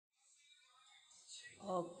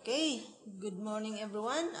Okay, good morning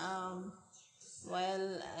everyone.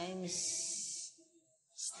 While I'm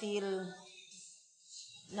still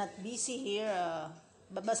not busy here,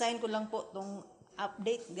 babasahin ko lang po tong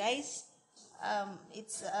update, guys.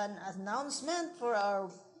 It's an announcement for our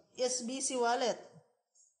SBC wallet.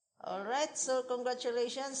 Alright, so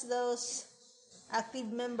congratulations those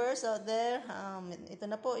active members out there. Ito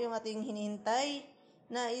na po yung ating hinihintay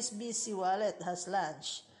na SBC wallet has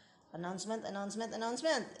launched. Announcement.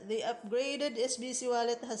 The upgraded SBC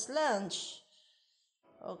wallet has launched.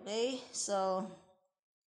 Okay, so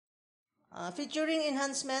featuring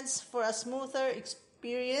enhancements for a smoother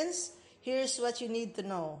experience, here's what you need to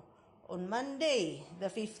know. On Monday, the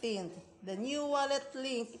 15th, the new wallet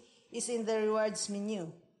link is in the rewards menu.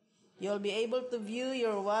 You'll be able to view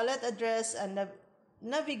your wallet address and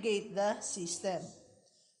navigate the system.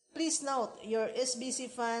 Please note, your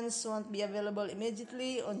SBC funds won't be available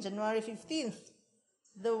immediately on January 15th.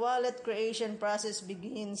 The wallet creation process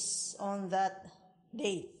begins on that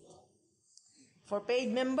date. For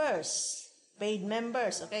paid members,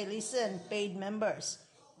 okay, listen, paid members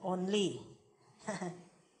only.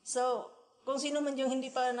 So, kung sino man yung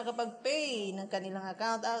hindi pa nakapag-pay ng kanilang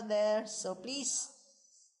account out there, so please,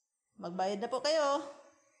 magbayad na po kayo.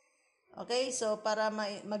 Okay, so para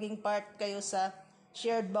maging part kayo sa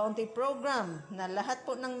shared bounty program na lahat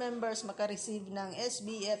po ng members makareceive ng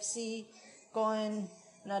SBFC coin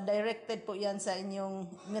na directed po yan sa inyong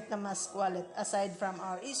MetaMask wallet aside from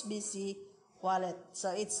our SBC wallet.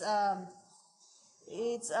 So it's a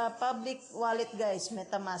public wallet, guys,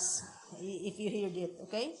 MetaMask, if you heard it,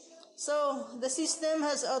 okay? So the system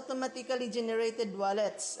has automatically generated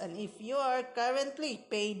wallets, and if you are currently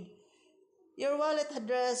paid, your wallet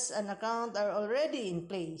address and account are already in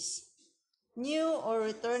place. New or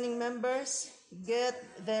returning members get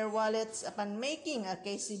their wallets upon making a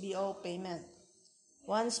KCBO payment.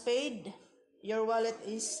 Once paid, your wallet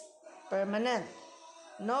is permanent.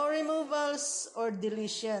 No removals or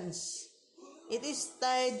deletions. It is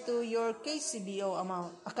tied to your KCBO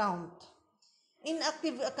account.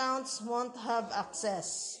 Inactive accounts won't have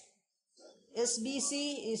access.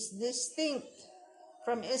 SBC is distinct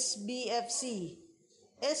from SBFC.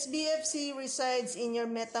 SBFC resides in your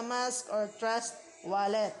MetaMask or Trust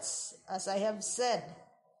wallets, as I have said,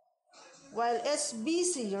 while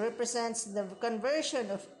SBC represents the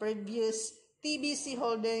conversion of previous TBC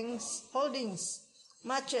holdings,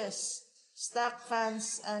 matches, stock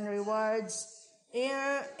funds, and rewards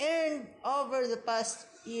earned over the past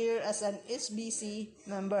year as an SBC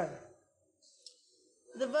member.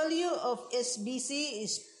 The value of SBC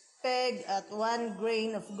is pegged at 1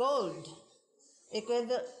 grain of gold,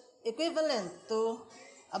 equivalent to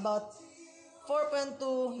about 4.2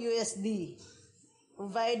 USD,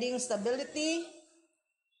 providing stability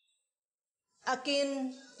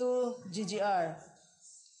akin to GGR.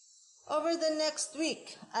 Over the next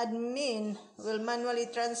week, admin will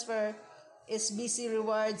manually transfer SBC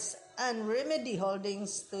rewards and remedy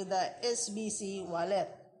holdings to the SBC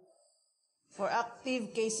wallet. For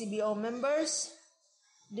active KCBO members,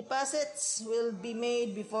 deposits will be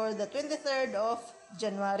made before the 23rd of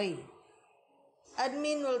January.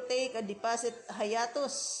 Admin will take a deposit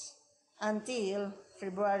hiatus until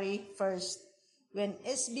February 1st when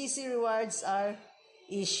SBC rewards are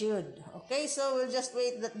issued. Okay, so we'll just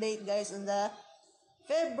wait that date, guys, on the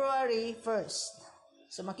February 1st.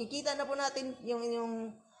 So makikita na po natin yung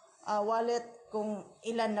inyong wallet kung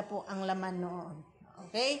ilan na po ang laman noon.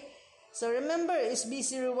 Okay? So remember,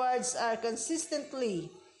 SBC rewards are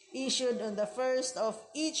consistently issued on the 1st of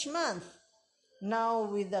each month, now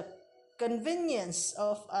with the convenience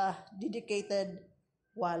of a dedicated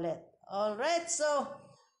wallet. Alright, so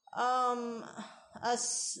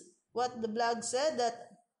as what the blog said, that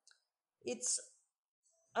it's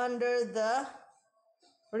under the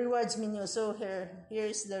rewards menu. So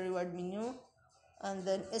here's the reward menu, and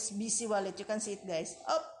then SBC wallet. You can see it, guys.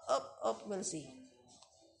 Up, we'll see.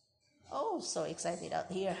 Oh, so excited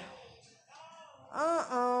out here.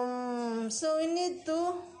 So we need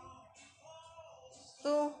to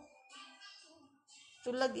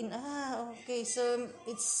log in. Okay, so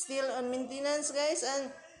it's still on maintenance, guys,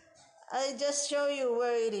 and I just show you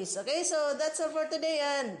where it is. Okay, so that's all for today,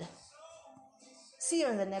 and see you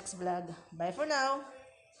on the next vlog. Bye for now.